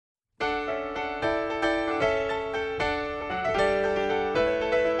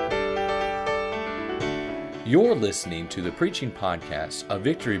You're listening to the preaching podcast of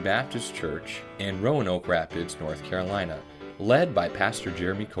Victory Baptist Church in Roanoke Rapids, North Carolina, led by Pastor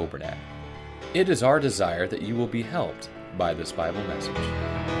Jeremy Coburnack. It is our desire that you will be helped by this Bible message.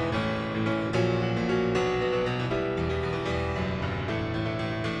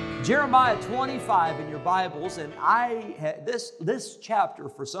 Jeremiah 25 in your Bibles, and this chapter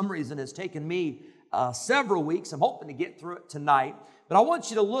for some reason has taken me several weeks. I'm hoping to get through it tonight, but I want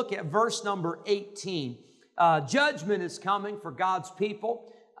you to look at verse number 18. Judgment is coming for God's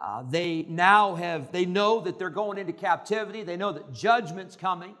people. They know that they're going into captivity. They know that judgment's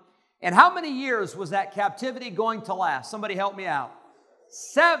coming. And how many years was that captivity going to last? Somebody help me out.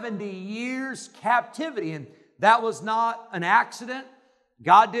 70 years captivity, and that was not an accident.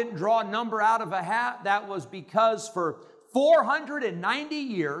 God didn't draw a number out of a hat. That was because for 490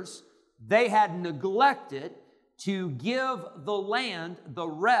 years, they had neglected to give the land the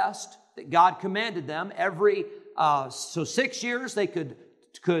rest that God commanded them. So 6 years they could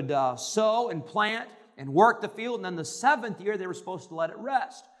sow and plant and work the field, and then the seventh year they were supposed to let it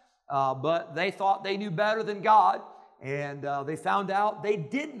rest. But they thought they knew better than God, and they found out they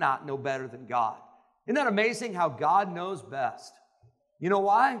did not know better than God. Isn't that amazing how God knows best? You know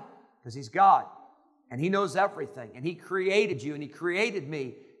why? Because He's God, and He knows everything, and He created you, and He created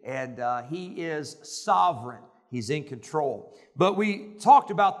me, and He is sovereign. He's in control. But we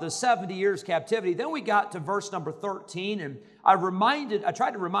talked about the 70 years captivity. Then we got to verse number 13, and I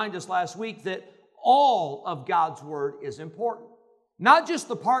tried to remind us last week that all of God's Word is important. Not just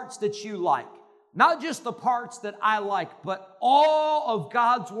the parts that you like, not just the parts that I like, but all of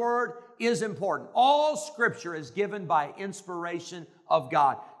God's Word is important. All Scripture is given by inspiration of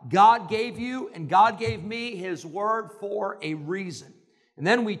God. God gave you and God gave me His Word for a reason. And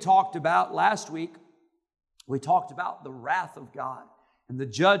then last week, we talked about the wrath of God and the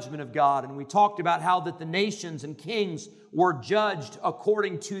judgment of God. And we talked about how that the nations and kings were judged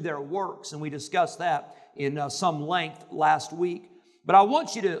according to their works. And we discussed that in some length last week. But I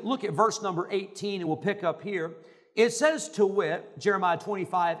want you to look at verse number 18, and we'll pick up here. It says to wit, Jeremiah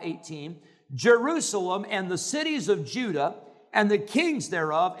 25:18, Jerusalem and the cities of Judah and the kings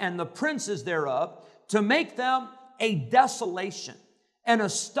thereof and the princes thereof, to make them a desolation, an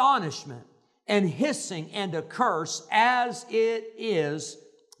astonishment, and hissing and a curse, as it is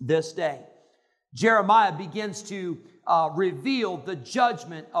this day. Jeremiah begins to reveal the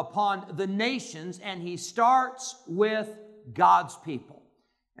judgment upon the nations, and he starts with God's people.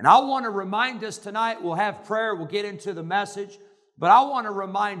 And I want to remind us tonight, we'll have prayer, we'll get into the message, but I want to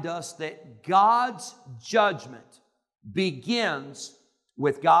remind us that God's judgment begins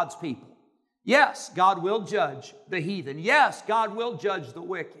with God's people. Yes, God will judge the heathen. Yes, God will judge the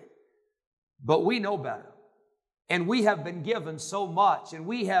wicked. But we know better. And we have been given so much. And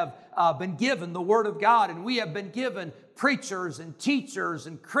we have been given the Word of God. And we have been given preachers and teachers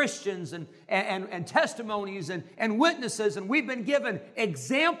and Christians and testimonies and witnesses. And we've been given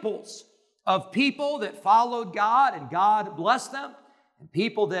examples of people that followed God and God blessed them. And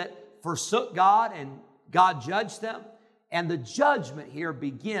people that forsook God and God judged them. And the judgment here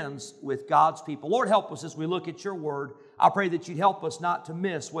begins with God's people. Lord, help us as we look at Your Word. I pray that You'd help us not to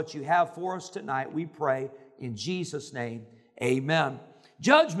miss what You have for us tonight. We pray in Jesus' name, amen.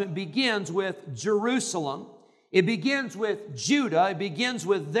 Judgment begins with Jerusalem. It begins with Judah. It begins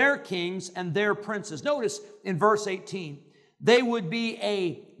with their kings and their princes. Notice in verse 18, they would be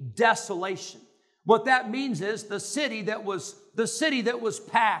a desolation. What that means is the city that was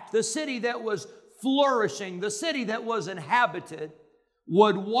packed, the city that was flourishing, the city that was inhabited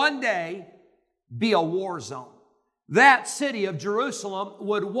would one day be a war zone. That city of Jerusalem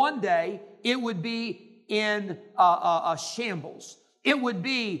would one day, it would be in a shambles. It would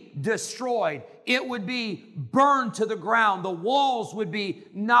be destroyed. It would be burned to the ground. The walls would be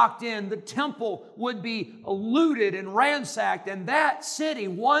knocked in. The temple would be looted and ransacked. And that city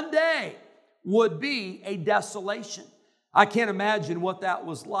one day would be a desolation. I can't imagine what that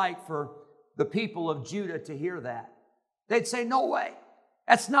was like for the people of Judah to hear that. They'd say, no way.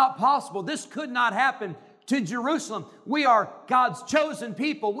 That's not possible. This could not happen to Jerusalem. We are God's chosen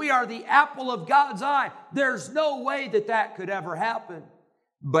people. We are the apple of God's eye. There's no way that could ever happen.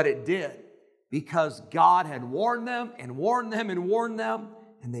 But it did, because God had warned them and warned them and warned them,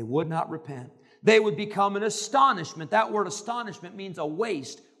 and they would not repent. They would become an astonishment. That word astonishment means a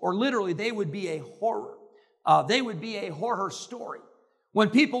waste, or literally they would be a horror. They would be a horror story. When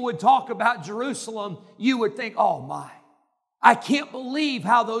people would talk about Jerusalem, you would think, oh my, I can't believe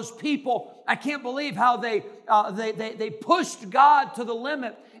how those people, I can't believe how they pushed God to the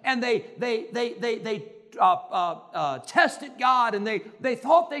limit, and they tested God, and they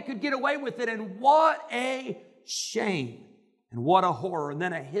thought they could get away with it. And what a shame and what a horror. And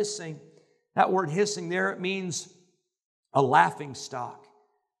then a hissing. That word hissing there, it means a laughing stock.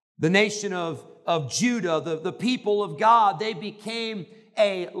 The nation of Judah, the people of God, they became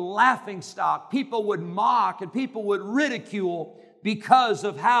a laughing stock. People would mock and people would ridicule because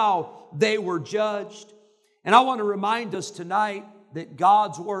of how they were judged. And I want to remind us tonight that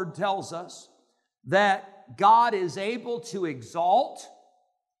God's Word tells us that God is able to exalt,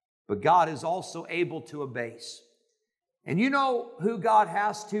 but God is also able to abase. And you know who God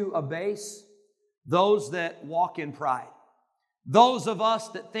has to abase? Those that walk in pride. Those of us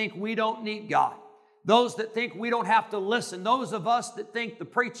that think we don't need God. Those that think we don't have to listen. Those of us that think the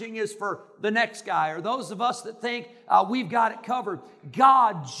preaching is for the next guy. Or those of us that think we've got it covered.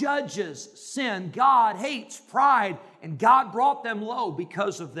 God judges sin. God hates pride. And God brought them low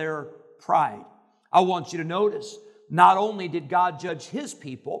because of their pride. I want you to notice, not only did God judge His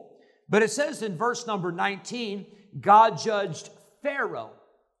people, but it says in verse number 19, God judged Pharaoh,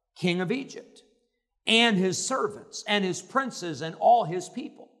 king of Egypt, and his servants, and his princes, and all his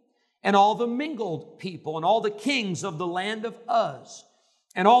people, and all the mingled people, and all the kings of the land of Uz,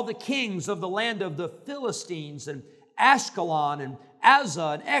 and all the kings of the land of the Philistines, and Ashkelon, and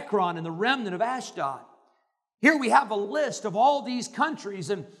Azza, and Ekron, and the remnant of Ashdod. Here we have a list of all these countries,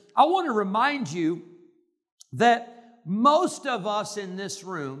 and I want to remind you that most of us in this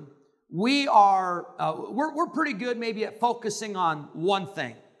room, we're pretty good maybe at focusing on one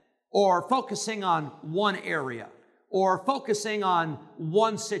thing, or focusing on one area, or focusing on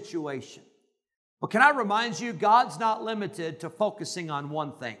one situation. But can I remind you, God's not limited to focusing on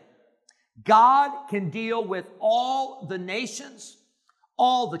one thing. God can deal with all the nations,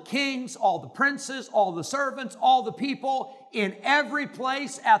 all the kings, all the princes, all the servants, all the people in every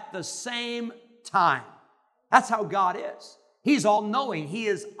place at the same time. That's how God is. He's all-knowing. He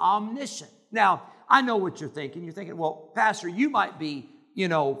is omniscient. Now, I know what you're thinking. You're thinking, well, Pastor, you might be,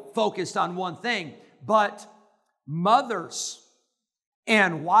 focused on one thing, but mothers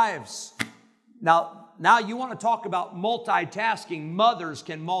and wives. Now you want to talk about multitasking. Mothers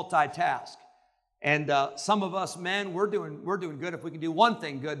can multitask. And some of us men, we're doing good if we can do one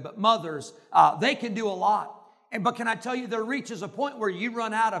thing good, but mothers, they can do a lot. But can I tell you, there reaches a point where you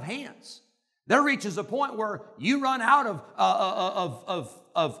run out of hands. There reaches a point where you run out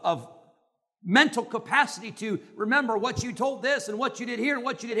of mental capacity to remember what you told this and what you did here and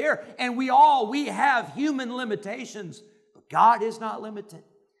what you did here. And we have human limitations, but God is not limited.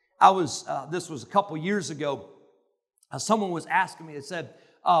 This was a couple years ago, someone was asking me, it said,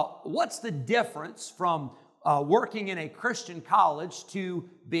 what's the difference from working in a Christian college to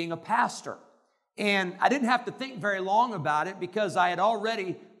being a pastor? And I didn't have to think very long about it because I had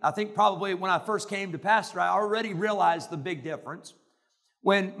already, I think probably when I first came to pastor, I already realized the big difference.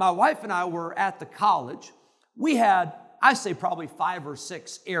 When my wife and I were at the college, we had, I say probably 5 or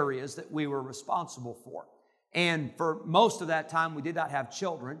 6 areas that we were responsible for. And for most of that time, we did not have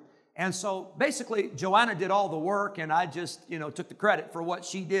children. And so basically, Joanna did all the work, and I just, took the credit for what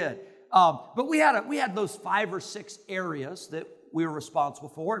she did. But we had those 5 or 6 areas that we were responsible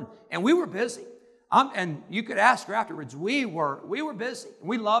for, and we were busy. And you could ask her afterwards. We were busy.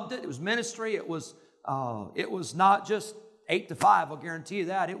 We loved it. It was ministry. It was not just 8 to 5. I'll guarantee you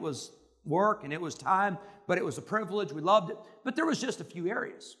that. It was work and it was time, but it was a privilege. We loved it. But there was just a few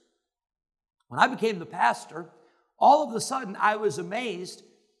areas. When I became the pastor, all of a sudden I was amazed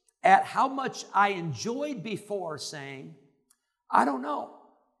at how much I enjoyed before saying, I don't know.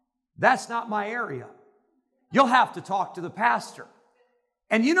 That's not my area. You'll have to talk to the pastor.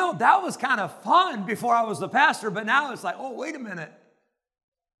 And that was kind of fun before I was the pastor, but now it's like, oh, wait a minute.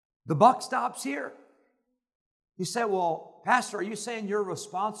 The buck stops here. You say, well, Pastor, are you saying you're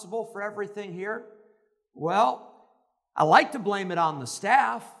responsible for everything here? Well, I like to blame it on the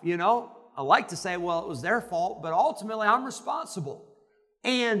staff, I like to say, well, it was their fault, but ultimately I'm responsible.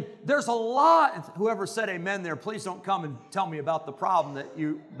 And there's a lot, whoever said amen there, please don't come and tell me about the problem that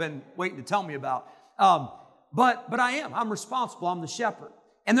you've been waiting to tell me about. But I'm responsible, I'm the shepherd.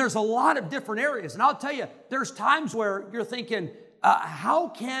 And there's a lot of different areas. And I'll tell you, there's times where you're thinking, how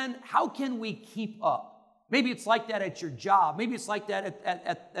can we keep up? Maybe it's like that at your job. Maybe it's like that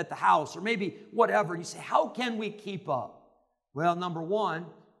at the house, or maybe whatever. You say, how can we keep up? Well, number one,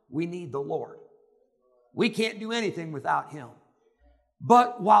 we need the Lord. We can't do anything without Him.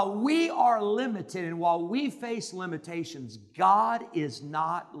 But while we are limited and while we face limitations, God is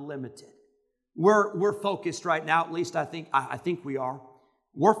not limited. we're focused right now, at least I think we are.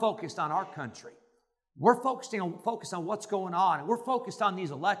 We're focused on our country. We're focused on what's going on. And we're focused on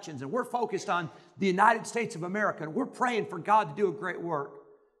these elections. And we're focused on the United States of America. And we're praying for God to do a great work.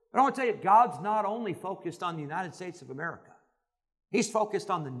 But I want to tell you, God's not only focused on the United States of America. He's focused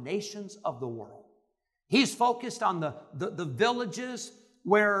on the nations of the world. He's focused on the villages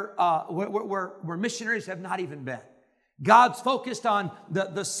where missionaries have not even been. God's focused on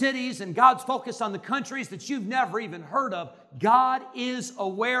the cities, and God's focused on the countries that you've never even heard of. God is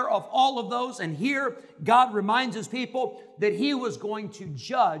aware of all of those, and here God reminds His people that He was going to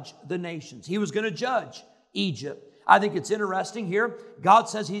judge the nations. He was going to judge Egypt. I think it's interesting here. God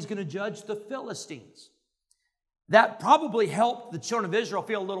says He's going to judge the Philistines. That probably helped the children of Israel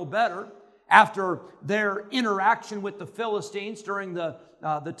feel a little better after their interaction with the Philistines during the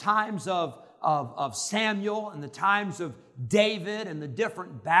times of Samuel and the times of David and the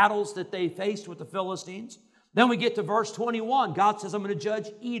different battles that they faced with the Philistines. Then we get to verse 21. God says, I'm going to judge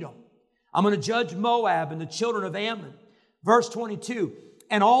Edom. I'm going to judge Moab and the children of Ammon. Verse 22,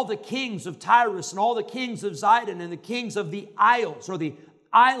 and all the kings of Tyrus and all the kings of Zidon and the kings of the isles or the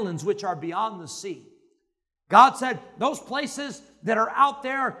islands which are beyond the sea. God said, those places that are out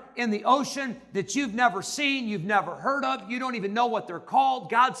there in the ocean that you've never seen, you've never heard of, you don't even know what they're called.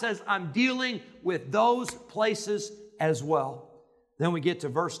 God says, I'm dealing with those places as well. Then we get to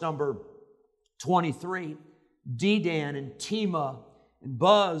verse number 23. Dedan and Tema and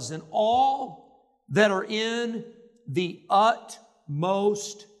Buz and all that are in the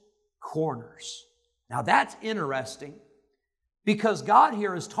utmost corners. Now that's interesting, because God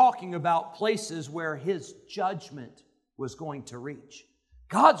here is talking about places where His judgment was going to reach.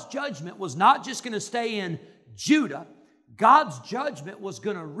 God's judgment was not just going to stay in Judah. God's judgment was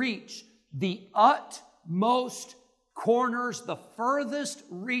going to reach the utmost corners, the furthest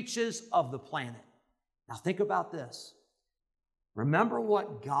reaches of the planet. Now think about this. Remember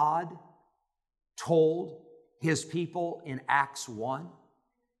what God told His people in Acts 1?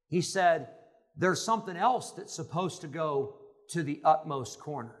 He said, there's something else that's supposed to go to the utmost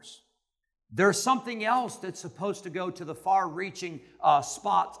corners. There's something else that's supposed to go to the far-reaching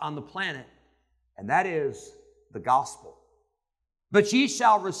spots on the planet, and that is the gospel. But ye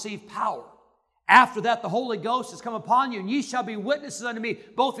shall receive power. After that, the Holy Ghost has come upon you, and ye shall be witnesses unto me,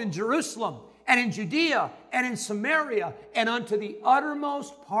 both in Jerusalem and in Judea and in Samaria and unto the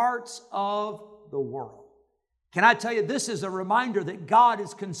uttermost parts of the world. Can I tell you, this is a reminder that God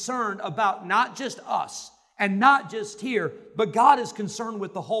is concerned about not just us and not just here, but God is concerned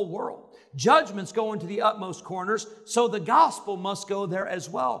with the whole world. Judgments go into the utmost corners, so the gospel must go there as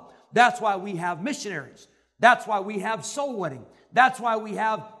well. That's why we have missionaries. That's why we have soul winning. That's why we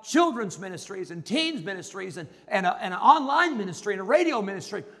have children's ministries and teens ministries and an online ministry and a radio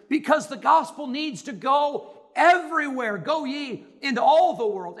ministry, because the gospel needs to go everywhere. Go ye into all the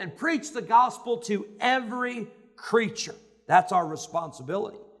world and preach the gospel to every creature. That's our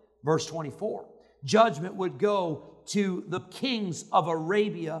responsibility. Verse 24, judgment would go to the kings of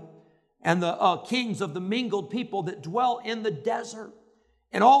Arabia and the kings of the mingled people that dwell in the desert,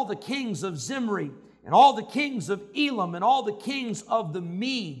 and all the kings of Zimri, and all the kings of Elam, and all the kings of the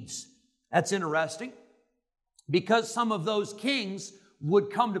Medes. That's interesting, because some of those kings would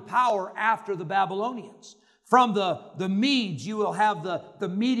come to power after the Babylonians. From the Medes, you will have the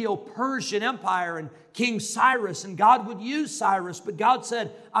Medo-Persian Empire and King Cyrus, and God would use Cyrus, but God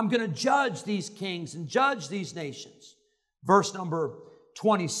said, I'm going to judge these kings and judge these nations. Verse number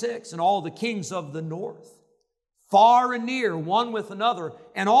 26, and all the kings of the north, far and near, one with another,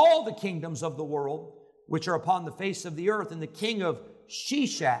 and all the kingdoms of the world, which are upon the face of the earth, and the king of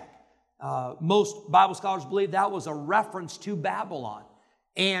Shishak. Most Bible scholars believe that was a reference to Babylon.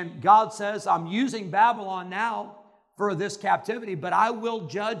 And God says, I'm using Babylon now for this captivity, but I will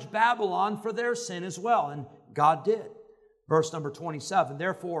judge Babylon for their sin as well. And God did. Verse number 27,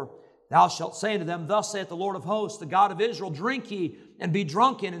 therefore thou shalt say unto them, thus saith the Lord of hosts, the God of Israel, drink ye and be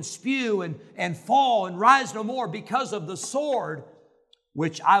drunken and spew and fall and rise no more because of the sword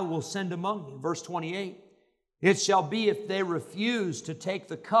which I will send among you. Verse 28, it shall be if they refuse to take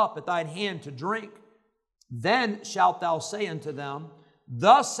the cup at thine hand to drink, then shalt thou say unto them,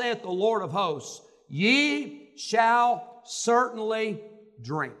 thus saith the Lord of hosts, ye shall certainly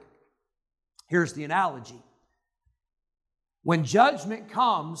drink. Here's the analogy. When judgment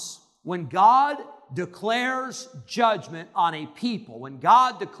comes, when God declares judgment on a people, when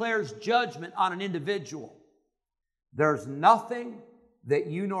God declares judgment on an individual, there's nothing that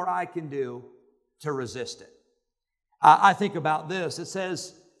you nor I can do to resist it. I think about this. It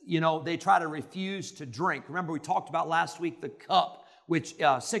says, they try to refuse to drink. Remember, we talked about last week the cup which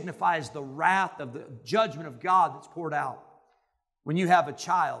signifies the wrath of the judgment of God that's poured out. When you have a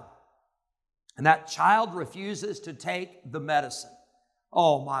child, and that child refuses to take the medicine.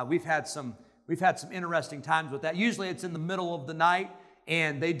 Oh my, we've had some interesting times with that. Usually it's in the middle of the night,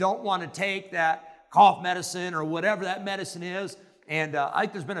 and they don't want to take that cough medicine or whatever that medicine is. And I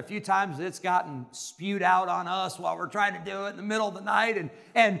think there's been a few times that it's gotten spewed out on us while we're trying to do it in the middle of the night.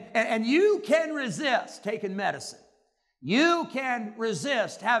 And you can resist taking medicine. You can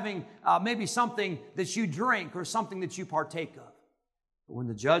resist having maybe something that you drink or something that you partake of. But when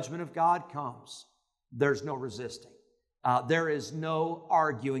the judgment of God comes, there's no resisting. There is no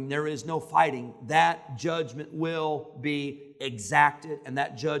arguing. There is no fighting. That judgment will be exacted, and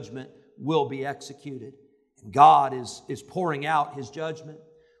that judgment will be executed. And God is pouring out His judgment.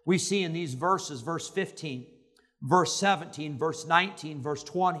 We see in these verses, verse 15, verse 17, verse 19, verse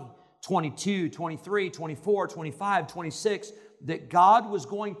 20, 22, 23, 24, 25, 26, that God was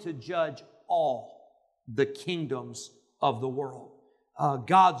going to judge all the kingdoms of the world.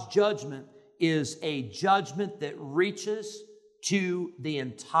 God's judgment is a judgment that reaches to the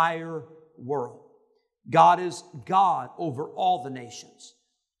entire world. God is God over all the nations.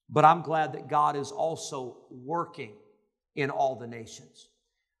 But I'm glad that God is also working in all the nations.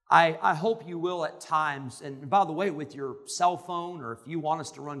 I hope you will at times, and by the way, with your cell phone, or if you want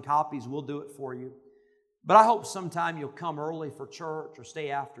us to run copies, we'll do it for you. But I hope sometime you'll come early for church or stay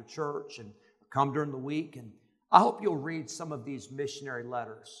after church and come during the week. And I hope you'll read some of these missionary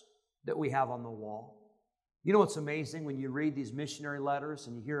letters that we have on the wall. You know what's amazing when you read these missionary letters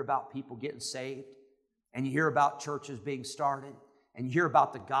and you hear about people getting saved, and you hear about churches being started, and you hear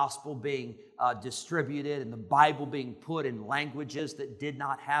about the gospel being distributed and the Bible being put in languages that did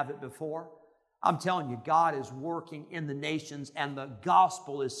not have it before. I'm telling you, God is working in the nations, and the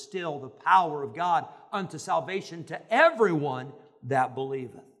gospel is still the power of God unto salvation to everyone that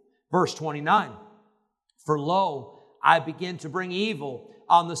believeth. Verse 29, for lo, I begin to bring evil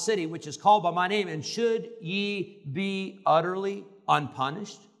on the city which is called by my name, and should ye be utterly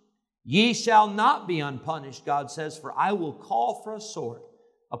unpunished? Ye shall not be unpunished, God says, for I will call for a sword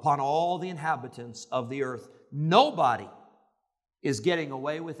upon all the inhabitants of the earth. Nobody is getting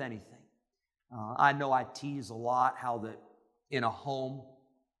away with anything. I know I tease a lot how that in a home,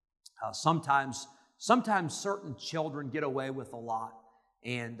 sometimes certain children get away with a lot.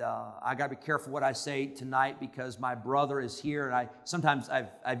 And I got to be careful what I say tonight, because my brother is here, and sometimes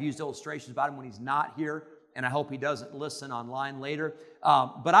I've used illustrations about him when he's not here, and I hope he doesn't listen online later.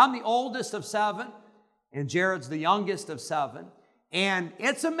 But I'm the oldest of 7, and Jared's the youngest of 7. And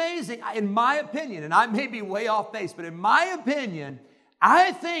it's amazing, in my opinion, and I may be way off base, but in my opinion,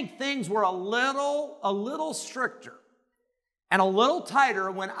 I think things were a little stricter and a little tighter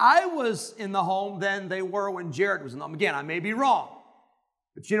when I was in the home than they were when Jared was in the home. Again, I may be wrong,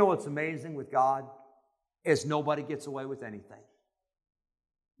 but you know what's amazing with God is nobody gets away with anything.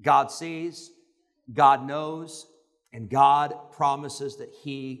 God sees, God knows, and God promises that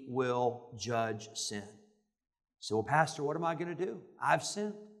He will judge sin. So, well, Pastor, what am I going to do? I've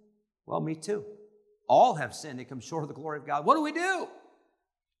sinned. Well, me too. All have sinned and come short of the glory of God. What do?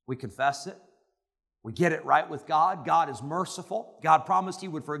 We confess it. We get it right with God. God is merciful. God promised He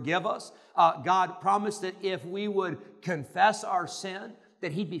would forgive us. God promised that if we would confess our sin,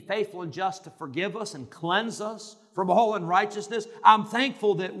 that He'd be faithful and just to forgive us and cleanse us from all unrighteousness. I'm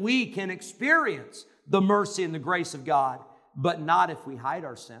thankful that we can experience the mercy and the grace of God, but not if we hide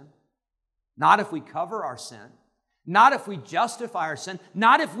our sin, not if we cover our sin, not if we justify our sin,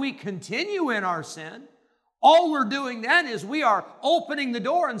 not if we continue in our sin. All we're doing then is we are opening the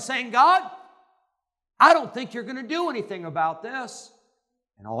door and saying, God, I don't think you're going to do anything about this.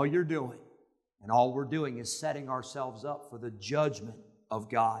 And all you're doing, and all we're doing is setting ourselves up for the judgment of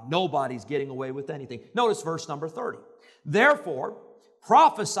God. Nobody's getting away with anything. Notice verse number 30. Therefore,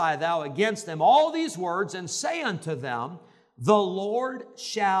 prophesy thou against them all these words, and say unto them, the Lord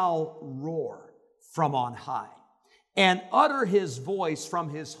shall roar from on high, and utter His voice from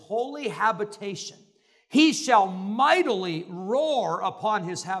His holy habitation. He shall mightily roar upon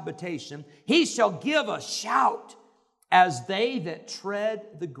His habitation. He shall give a shout as they that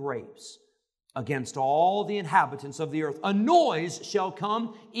tread the grapes against all the inhabitants of the earth. A noise shall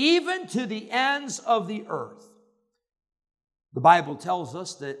come even to the ends of the earth. The Bible tells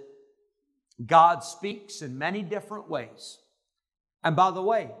us that God speaks in many different ways. And by the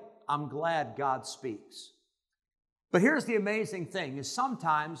way, I'm glad God speaks. But here's the amazing thing, is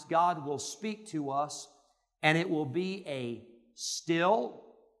sometimes God will speak to us, and it will be a still,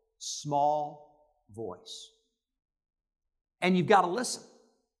 small voice. And you've got to listen.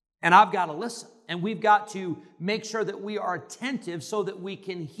 And I've got to listen. And we've got to make sure that we are attentive so that we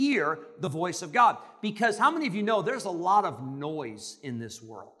can hear the voice of God. Because how many of you know there's a lot of noise in this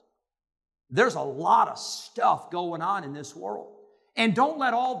world? There's a lot of stuff going on in this world. And don't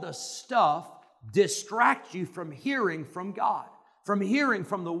let all the stuff distract you from hearing from God, from hearing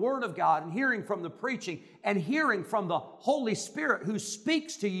from the Word of God and hearing from the preaching and hearing from the Holy Spirit who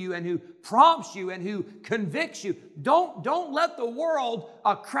speaks to you and who prompts you and who convicts you. Don't let the world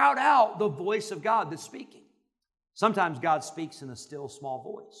crowd out the voice of God that's speaking. Sometimes God speaks in a still small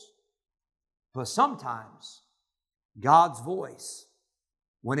voice. But sometimes God's voice,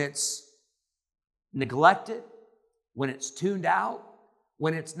 when it's neglected, when it's tuned out,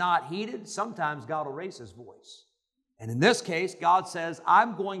 when it's not heeded, sometimes God will raise His voice. And in this case, God says,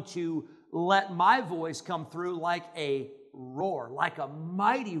 I'm going to let my voice come through like a roar, like a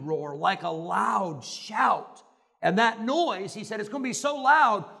mighty roar, like a loud shout. And that noise, He said, it's going to be so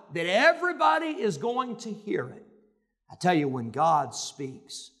loud that everybody is going to hear it. I tell you, when God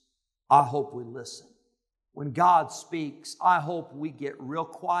speaks, I hope we listen. When God speaks, I hope we get real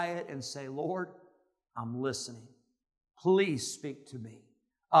quiet and say, Lord, I'm listening. Please speak to me.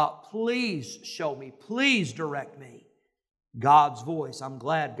 Please show me. Please direct me. God's voice. I'm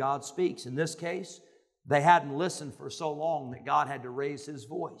glad God speaks. In this case, they hadn't listened for so long that God had to raise His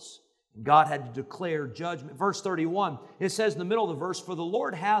voice. God had to declare judgment. Verse 31, it says in the middle of the verse, for the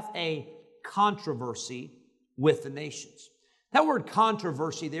Lord hath a controversy with the nations. That word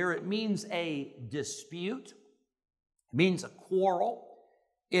controversy there, it means a dispute. It means a quarrel.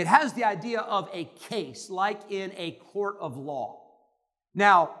 It has the idea of a case, like in a court of law.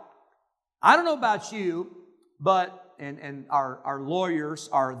 Now, I don't know about you, but and our lawyers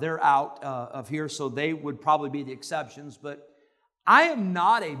they're out of here, so they would probably be the exceptions. But I am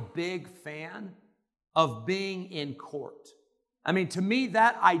not a big fan of being in court. I mean, to me,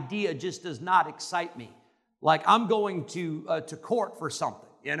 that idea just does not excite me. Like I'm going to court for something.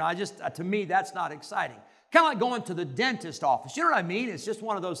 You know, to me, that's not exciting. Kind of like going to the dentist office. You know what I mean? It's just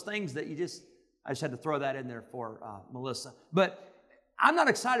one of those things that I just had to throw that in there for Melissa. But I'm not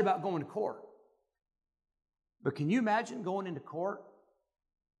excited about going to court. But can you imagine going into court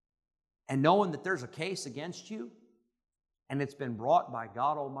and knowing that there's a case against you and it's been brought by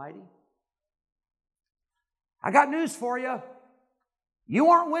God Almighty? I got news for you. You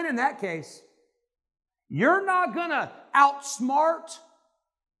aren't winning that case. You're not going to outsmart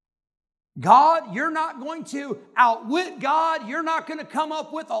God. You're not going to outwit God. You're not going to come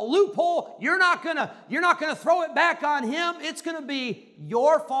up with a loophole. You're not going to throw it back on Him. It's going to be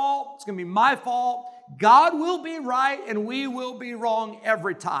your fault. It's going to be my fault. God will be right and we will be wrong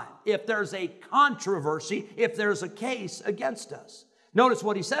every time. If there's a controversy, if there's a case against us. Notice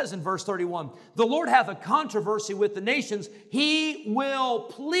what He says in verse 31. The Lord hath a controversy with the nations. He will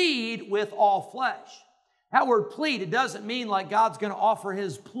plead with all flesh. That word plead, it doesn't mean like God's going to offer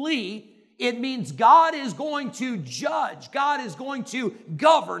His plea. It means God is going to judge. God is going to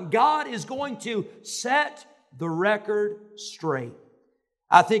govern. God is going to set the record straight.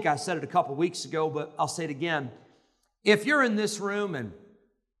 I think I said it a couple weeks ago, but I'll say it again. If you're in this room and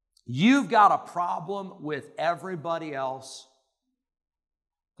you've got a problem with everybody else,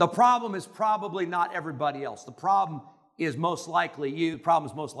 the problem is probably not everybody else. The problem is most likely you. The problem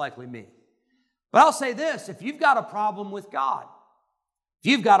is most likely me. But I'll say this, if you've got a problem with God,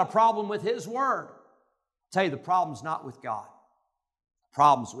 if you've got a problem with His Word, I'll tell you the problem's not with God. The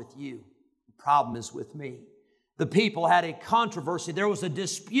problem's with you. The problem is with me. The people had a controversy. There was a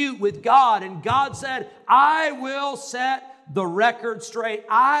dispute with God, and God said, I will set the record straight.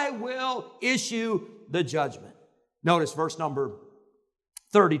 I will issue the judgment. Notice verse number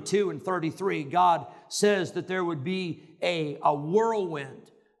 32 and 33. God says that there would be a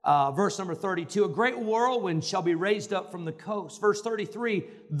whirlwind. Verse number 32, a great whirlwind shall be raised up from the coast. Verse 33,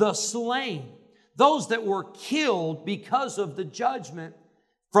 the slain, those that were killed because of the judgment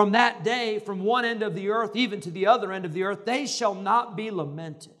from that day, from one end of the earth even to the other end of the earth, they shall not be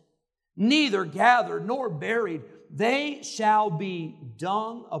lamented, neither gathered nor buried. They shall be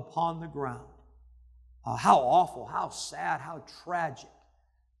dung upon the ground. How awful, how sad, how tragic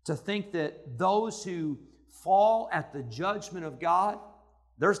to think that those who fall at the judgment of God,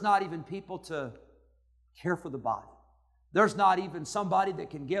 there's not even people to care for the body. There's not even somebody that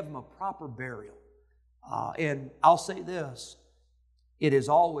can give them a proper burial. And I'll say this, it is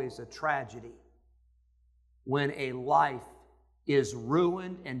always a tragedy when a life is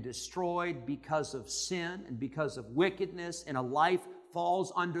ruined and destroyed because of sin and because of wickedness, and a life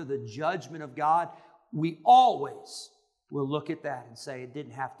falls under the judgment of God. We always will look at that and say it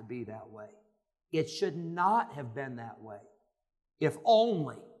didn't have to be that way. It should not have been that way. If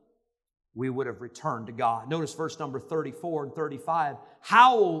only we would have returned to God. Notice verse number 34 and 35.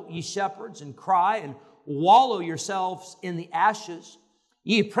 Howl, ye shepherds, and cry, and wallow yourselves in the ashes,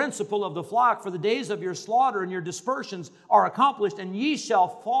 ye principal of the flock, for the days of your slaughter and your dispersions are accomplished, and ye shall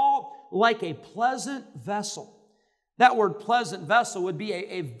fall like a pleasant vessel. That word pleasant vessel would be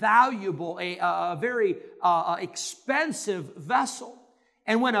a valuable, a very expensive vessel.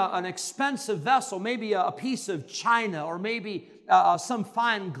 And when an expensive vessel, maybe a piece of china or maybe some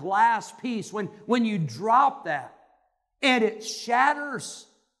fine glass piece, when you drop that and it shatters,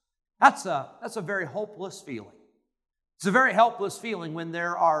 that's a very hopeless feeling. It's a very helpless feeling when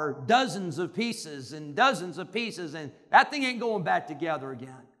there are dozens of pieces and that thing ain't going back together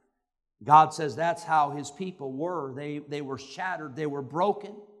again. God says that's how His people were. They were shattered, they were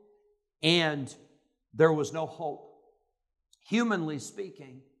broken, and there was no hope. Humanly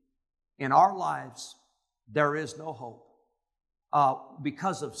speaking, in our lives, there is no hope.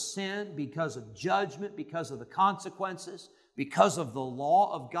 Because of sin, because of judgment, because of the consequences, because of the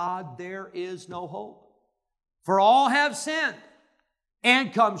law of God, there is no hope. For all have sinned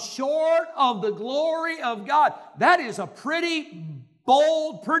and come short of the glory of God. That is a pretty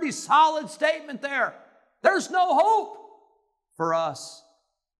bold, pretty solid statement there. There's no hope for us,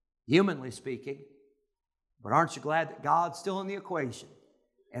 humanly speaking. But aren't you glad that God's still in the equation?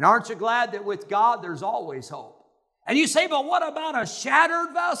 And aren't you glad that with God there's always hope? And you say, but what about a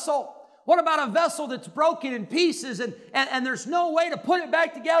shattered vessel? What about a vessel that's broken in pieces and there's no way to put it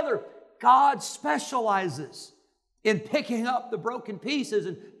back together? God specializes in picking up the broken pieces,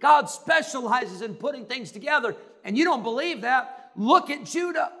 and God specializes in putting things together. And you don't believe that? Look at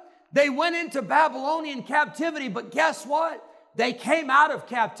Judah. They went into Babylonian captivity, but guess what? They came out of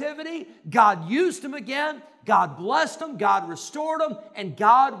captivity. God used them again. God blessed them. God restored them. And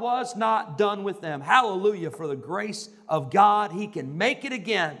God was not done with them. Hallelujah for the grace of God. He can make it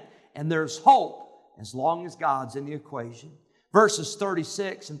again. And there's hope as long as God's in the equation. Verses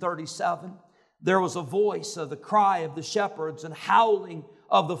 36 and 37. There was a voice of the cry of the shepherds and howling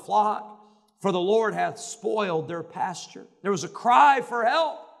of the flock, for the Lord hath spoiled their pasture. There was a cry for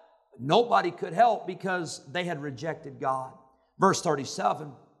help. But nobody could help because they had rejected God. Verse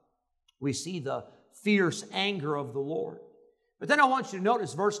 37, we see the fierce anger of the Lord. But then I want you to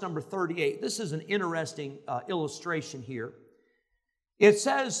notice verse number 38. This is an interesting illustration here. It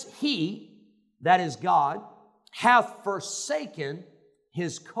says, He, that is God, hath forsaken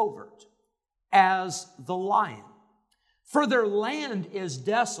His covert as the lion. For their land is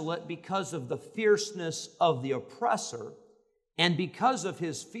desolate because of the fierceness of the oppressor and because of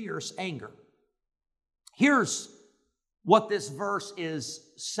his fierce anger. Here's what this verse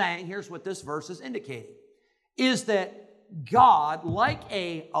is saying. Here's what this verse is indicating. Is that God, like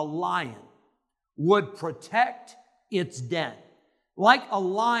a lion, would protect its den. Like a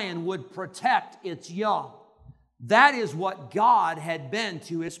lion would protect its young. That is what God had been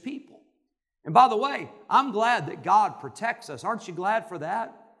to His people. And by the way, I'm glad that God protects us. Aren't you glad for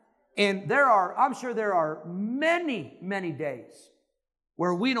that? And I'm sure there are many, many days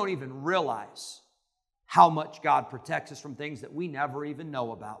where we don't even realize how much God protects us from things that we never even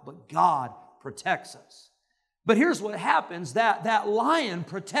know about. But God protects us. But here's what happens. That lion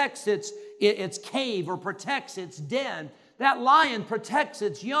protects its cave or protects its den. That lion protects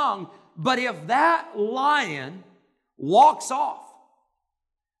its young. But if that lion walks off,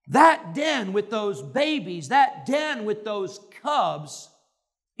 that den with those babies, that den with those cubs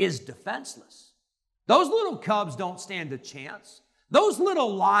is defenseless. Those little cubs don't stand a chance. Those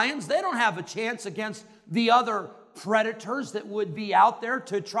little lions, they don't have a chance against the other predators that would be out there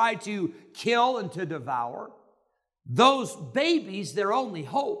to try to kill and to devour. Those babies, their only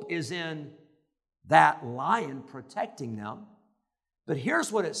hope is in that lion protecting them. But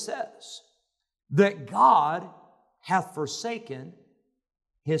here's what it says, that God hath forsaken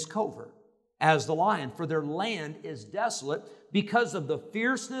His covert as the lion, for their land is desolate because of the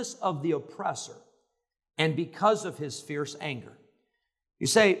fierceness of the oppressor and because of his fierce anger. You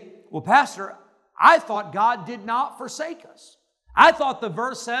say, well, Pastor, I thought God did not forsake us. I thought the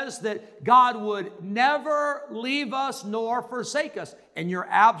verse says that God would never leave us nor forsake us. And you're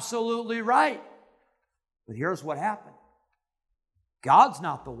absolutely right. But here's what happened. God's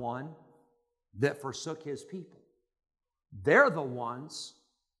not the one that forsook His people. They're the ones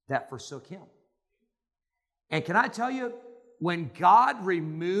that forsook Him. And can I tell you, when God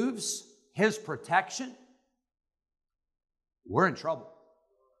removes His protection, we're in trouble.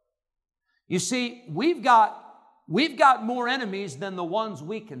 You see, we've got more enemies than the ones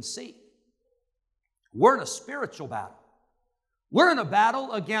we can see. We're in a spiritual battle. We're in a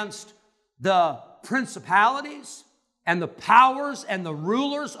battle against the principalities and the powers and the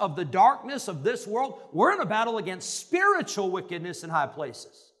rulers of the darkness of this world. We're in a battle against spiritual wickedness in high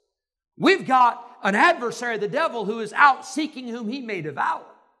places. We've got an adversary, the devil, who is out seeking whom he may devour.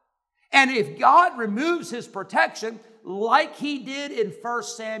 And if God removes his protection, like he did in 1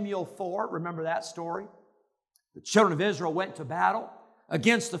 Samuel 4, remember that story? The children of Israel went to battle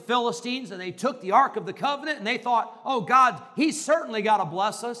against the Philistines, and they took the Ark of the Covenant, and they thought, oh, God, he's certainly got to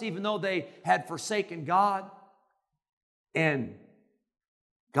bless us, even though they had forsaken God. And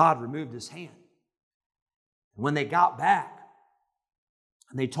God removed his hand. When they got back,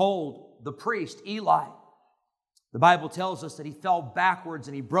 and they told the priest, Eli, the Bible tells us that he fell backwards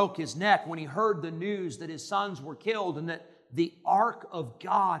and he broke his neck when he heard the news that his sons were killed and that the Ark of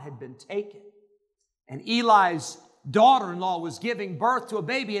God had been taken. And Eli's daughter-in-law was giving birth to a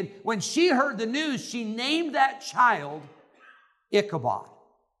baby, and when she heard the news, she named that child Ichabod,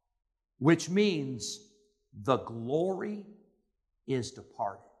 which means the glory is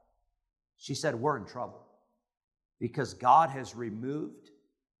departed. She said, we're in trouble because God has removed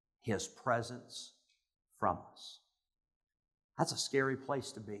his presence from us. That's a scary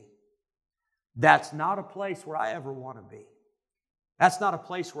place to be. That's not a place where I ever want to be. That's not a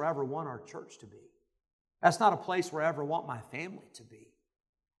place where I ever want our church to be. That's not a place where I ever want my family to be.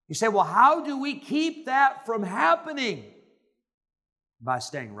 You say, well, how do we keep that from happening? By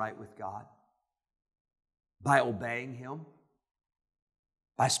staying right with God, by obeying him,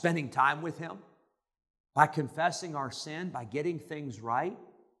 by spending time with him, by confessing our sin, by getting things right,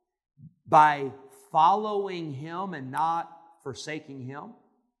 by following him and not forsaking him.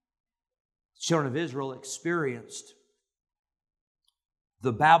 The children of Israel experienced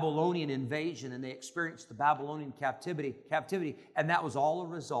the Babylonian invasion, and they experienced the Babylonian captivity, and that was all a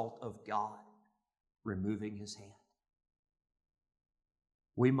result of God removing his hand.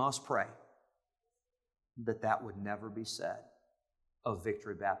 We must pray that that would never be said of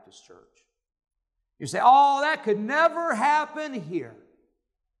Victory Baptist Church. You say, oh, that could never happen here.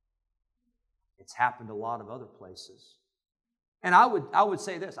 It's happened a lot of other places. And I would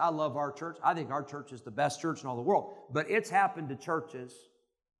say this, I love our church. I think our church is the best church in all the world. But it's happened to churches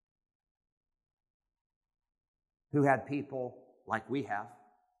who had people like we have,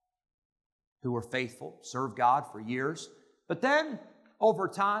 who were faithful, served God for years. But then, over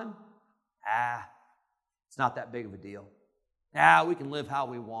time, it's not that big of a deal. We can live how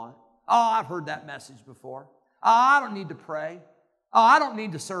we want. Oh, I've heard that message before. Oh, I don't need to pray. Oh, I don't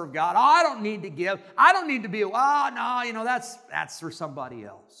need to serve God. Oh, I don't need to give. I don't need to be, that's for somebody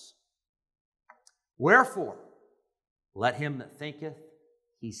else. Wherefore, let him that thinketh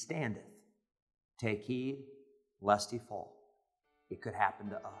he standeth take heed lest he fall. It could happen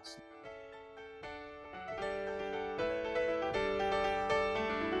to us.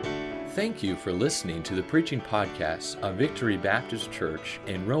 Thank you for listening to the preaching podcast of Victory Baptist Church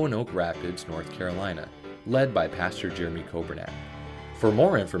in Roanoke Rapids, North Carolina, led by Pastor Jeremy Coburnett. For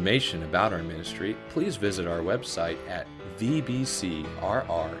more information about our ministry, please visit our website at vbcrr.org.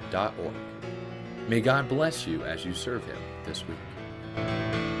 May God bless you as you serve him this week.